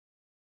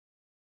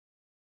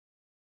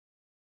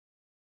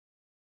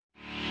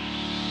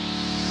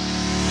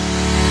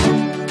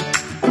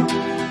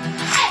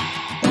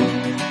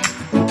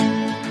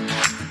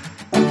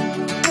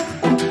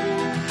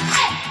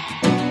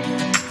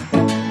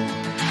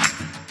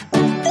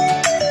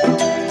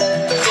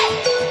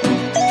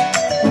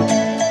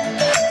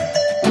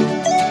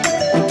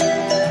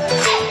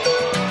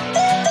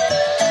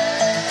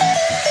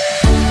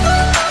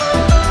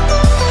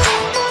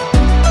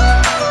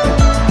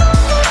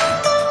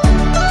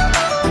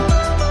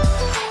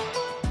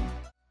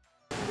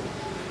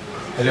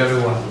Hello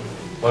everyone,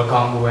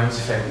 welcome to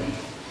YMC family.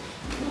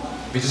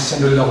 Which is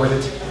centrally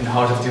located in the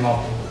heart of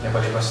Dimapur,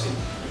 Nepal State.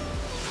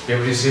 We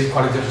have received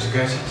quality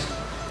education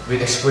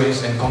with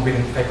experienced and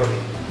competent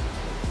faculty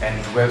and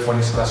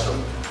well-furnished classroom.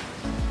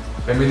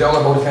 When we talk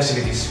about the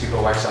facilities, we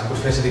provide some good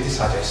facilities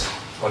such as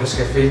college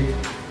cafe,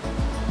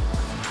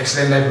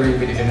 excellent library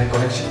with internet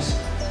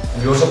connections,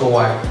 and we also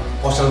provide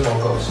hostel for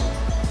girls.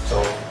 So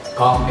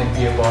come and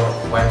be a part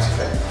of YMC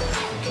family.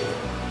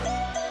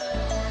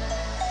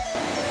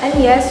 And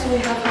yes, we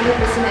have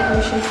 100%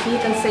 admission fee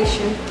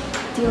concession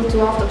till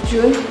 12th of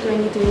June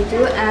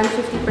 2022 and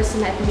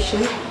 50%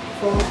 admission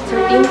from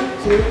 13th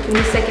to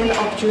 22nd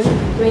of June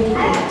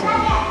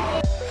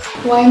 2022.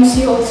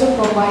 YMC also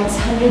provides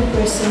 100%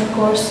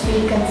 course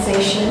fee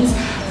concessions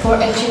for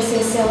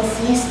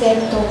HSSLC STEP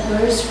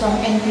toppers from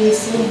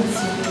NBSc and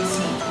CBSc.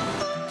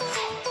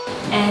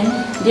 And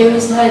there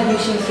is no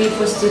admission fee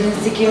for students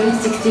securing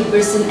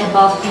 60%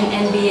 above in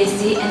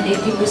NBSc and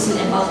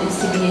 80% above in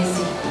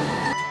CBSc.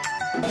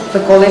 The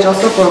college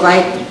also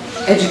provides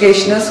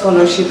Educational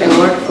Scholarship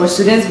Award for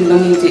students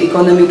belonging to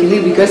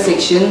economically weaker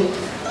section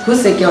who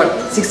secured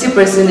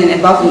 60% and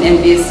above in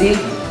MBSc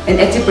and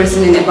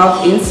 80% and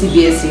above in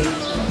CBSc.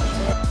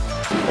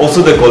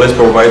 Also, the college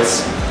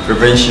provides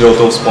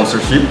preferential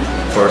sponsorship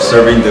for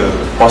serving the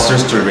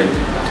pastors' children.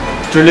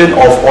 Children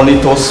of only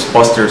those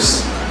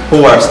pastors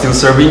who are still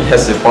serving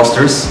as the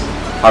pastors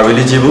are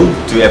eligible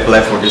to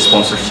apply for this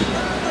sponsorship.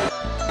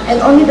 And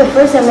only the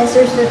first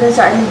semester students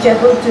are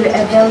eligible to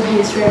avail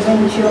this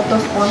revenue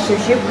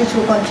sponsorship, which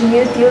will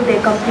continue till they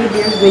complete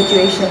their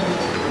graduation.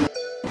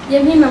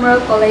 YMC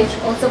Memorial College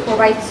also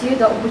provides you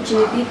the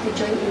opportunity to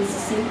join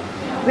ACC,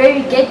 where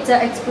you get to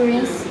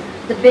experience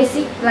the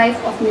basic life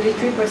of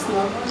military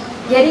personnel.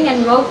 Getting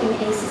enrolled in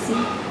ACC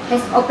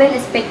has opened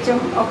a spectrum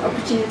of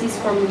opportunities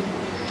for me.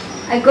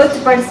 I got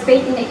to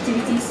participate in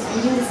activities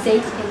within the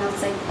state and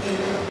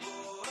outside.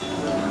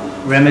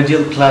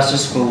 Remedial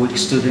classes for weak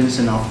students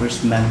and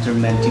offers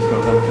mentor-mentee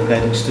program for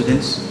guiding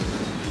students.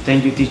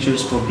 Thank you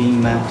teachers for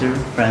being mentor,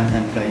 friend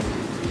and guide.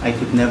 I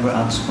could never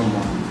ask for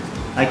more.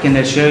 I can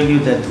assure you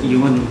that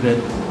you won't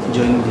regret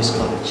joining this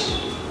college.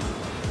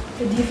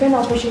 The different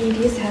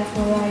opportunities have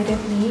provided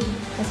me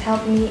has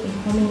helped me in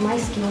honing my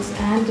skills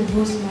and to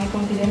boost my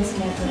confidence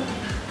level.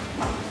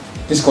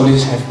 This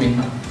college has been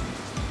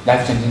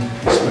life-changing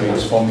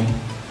experience for me,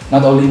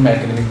 not only in my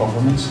academic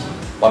performance,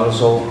 but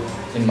also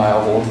in my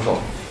overall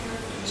growth.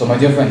 So my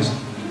dear friends,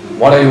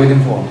 what are you waiting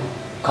for?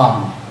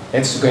 Come,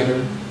 let's together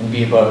and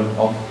be a part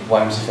of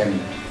YMC family.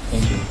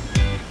 Thank you.